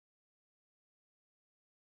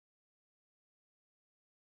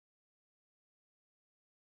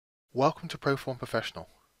Welcome to Proform Professional.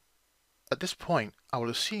 At this point, I will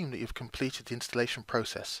assume that you've completed the installation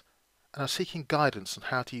process and are seeking guidance on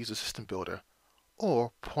how to use the system builder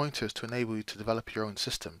or pointers to enable you to develop your own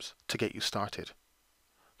systems to get you started.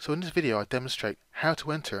 So in this video, I demonstrate how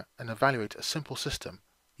to enter and evaluate a simple system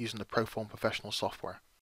using the Proform Professional software.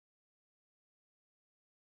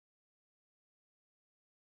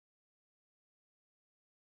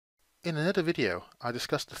 In another video, I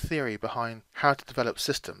discussed the theory behind how to develop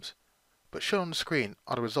systems, but shown on the screen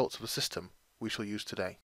are the results of the system we shall use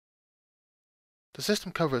today. The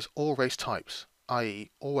system covers all race types,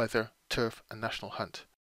 i.e. all-weather, turf and national hunt,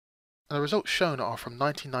 and the results shown are from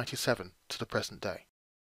 1997 to the present day.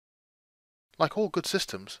 Like all good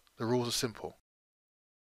systems, the rules are simple.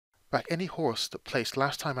 Back any horse that placed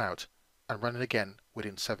last time out and run it again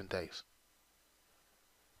within 7 days.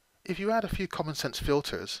 If you add a few common sense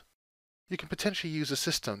filters, you can potentially use the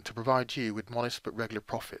system to provide you with modest but regular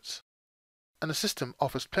profits, and the system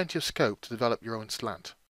offers plenty of scope to develop your own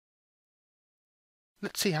slant.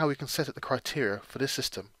 Let's see how we can set up the criteria for this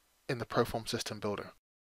system in the Proform System Builder.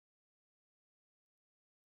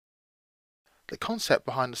 The concept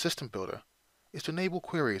behind the System Builder is to enable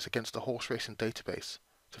queries against the horse racing database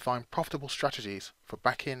to find profitable strategies for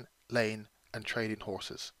backing, laying and trading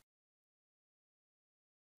horses.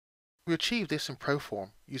 We achieve this in Proform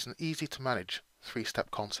using an easy-to-manage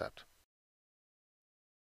 3-step concept.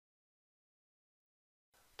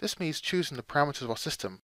 This means choosing the parameters of our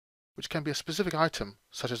system, which can be a specific item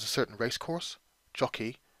such as a certain racecourse,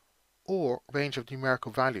 jockey, or range of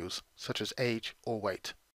numerical values such as age or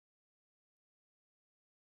weight.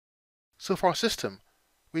 So for our system,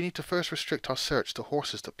 we need to first restrict our search to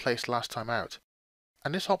horses that placed last time out,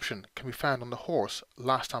 and this option can be found on the Horse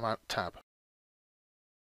Last Time Out tab.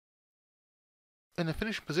 In the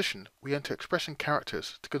finishing position, we enter expression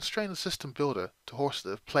characters to constrain the system builder to horses that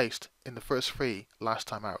have placed in the first 3 last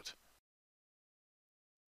time out.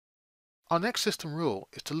 Our next system rule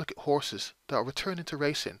is to look at horses that are returning to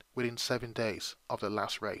racing within 7 days of their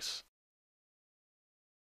last race.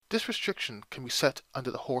 This restriction can be set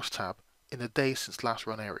under the Horse tab in the days since last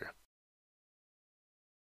run area.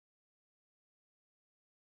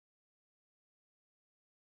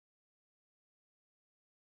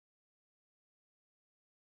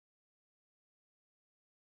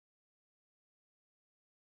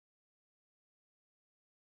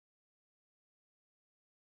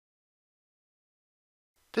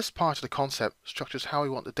 This part of the concept structures how we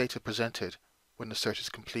want the data presented when the search is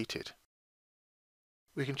completed.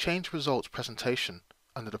 We can change results presentation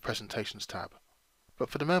under the Presentations tab, but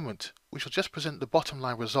for the moment we shall just present the bottom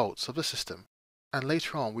line results of the system, and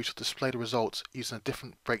later on we shall display the results using a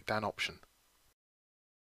different breakdown option.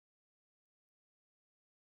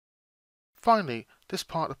 Finally, this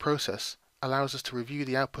part of the process allows us to review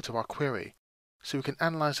the output of our query so we can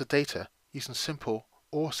analyze the data using simple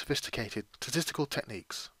or sophisticated statistical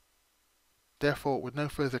techniques. Therefore, with no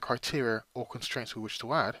further criteria or constraints we wish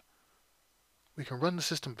to add, we can run the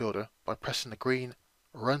system builder by pressing the green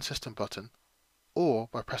Run System button or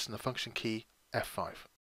by pressing the function key F5.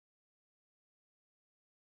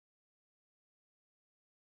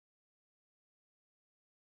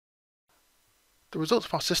 The results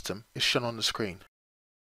of our system is shown on the screen,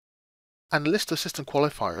 and the list of system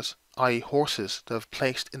qualifiers, i.e. horses that have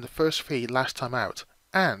placed in the first 3 last time out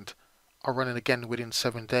and are running again within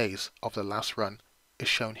 7 days of their last run, is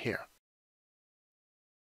shown here.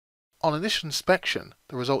 On initial inspection,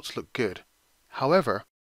 the results look good. However,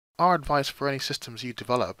 our advice for any systems you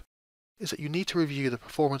develop is that you need to review the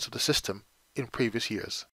performance of the system in previous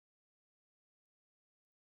years.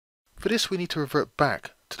 For this, we need to revert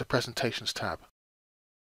back to the Presentations tab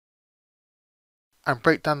and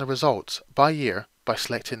break down the results by year by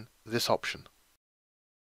selecting this option.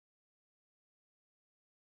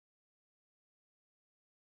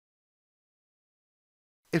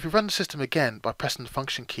 If we run the system again by pressing the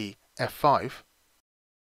function key F5,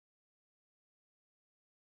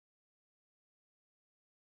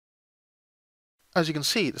 as you can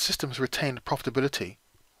see, the system has retained profitability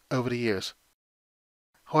over the years.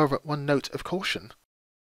 However, one note of caution: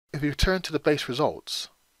 if we return to the base results,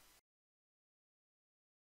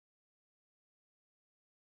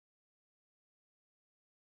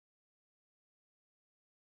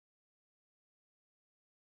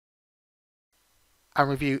 and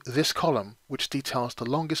review this column, which details the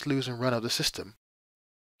longest losing run of the system,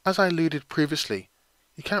 as I alluded previously,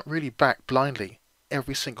 you can't really back blindly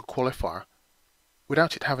every single qualifier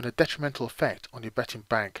without it having a detrimental effect on your betting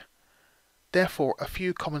bank. Therefore, a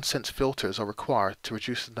few common sense filters are required to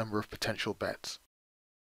reduce the number of potential bets.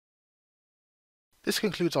 This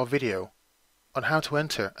concludes our video. on how to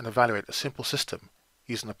enter and evaluate a simple system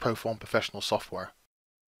using the Proform professional software.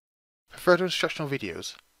 For further instructional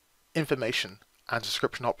videos, information and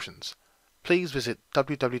subscription options, please visit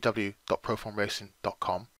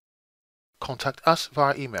www.proformracing.com, contact us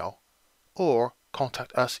via email, or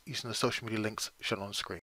contact us using the social media links shown on the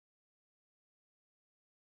screen.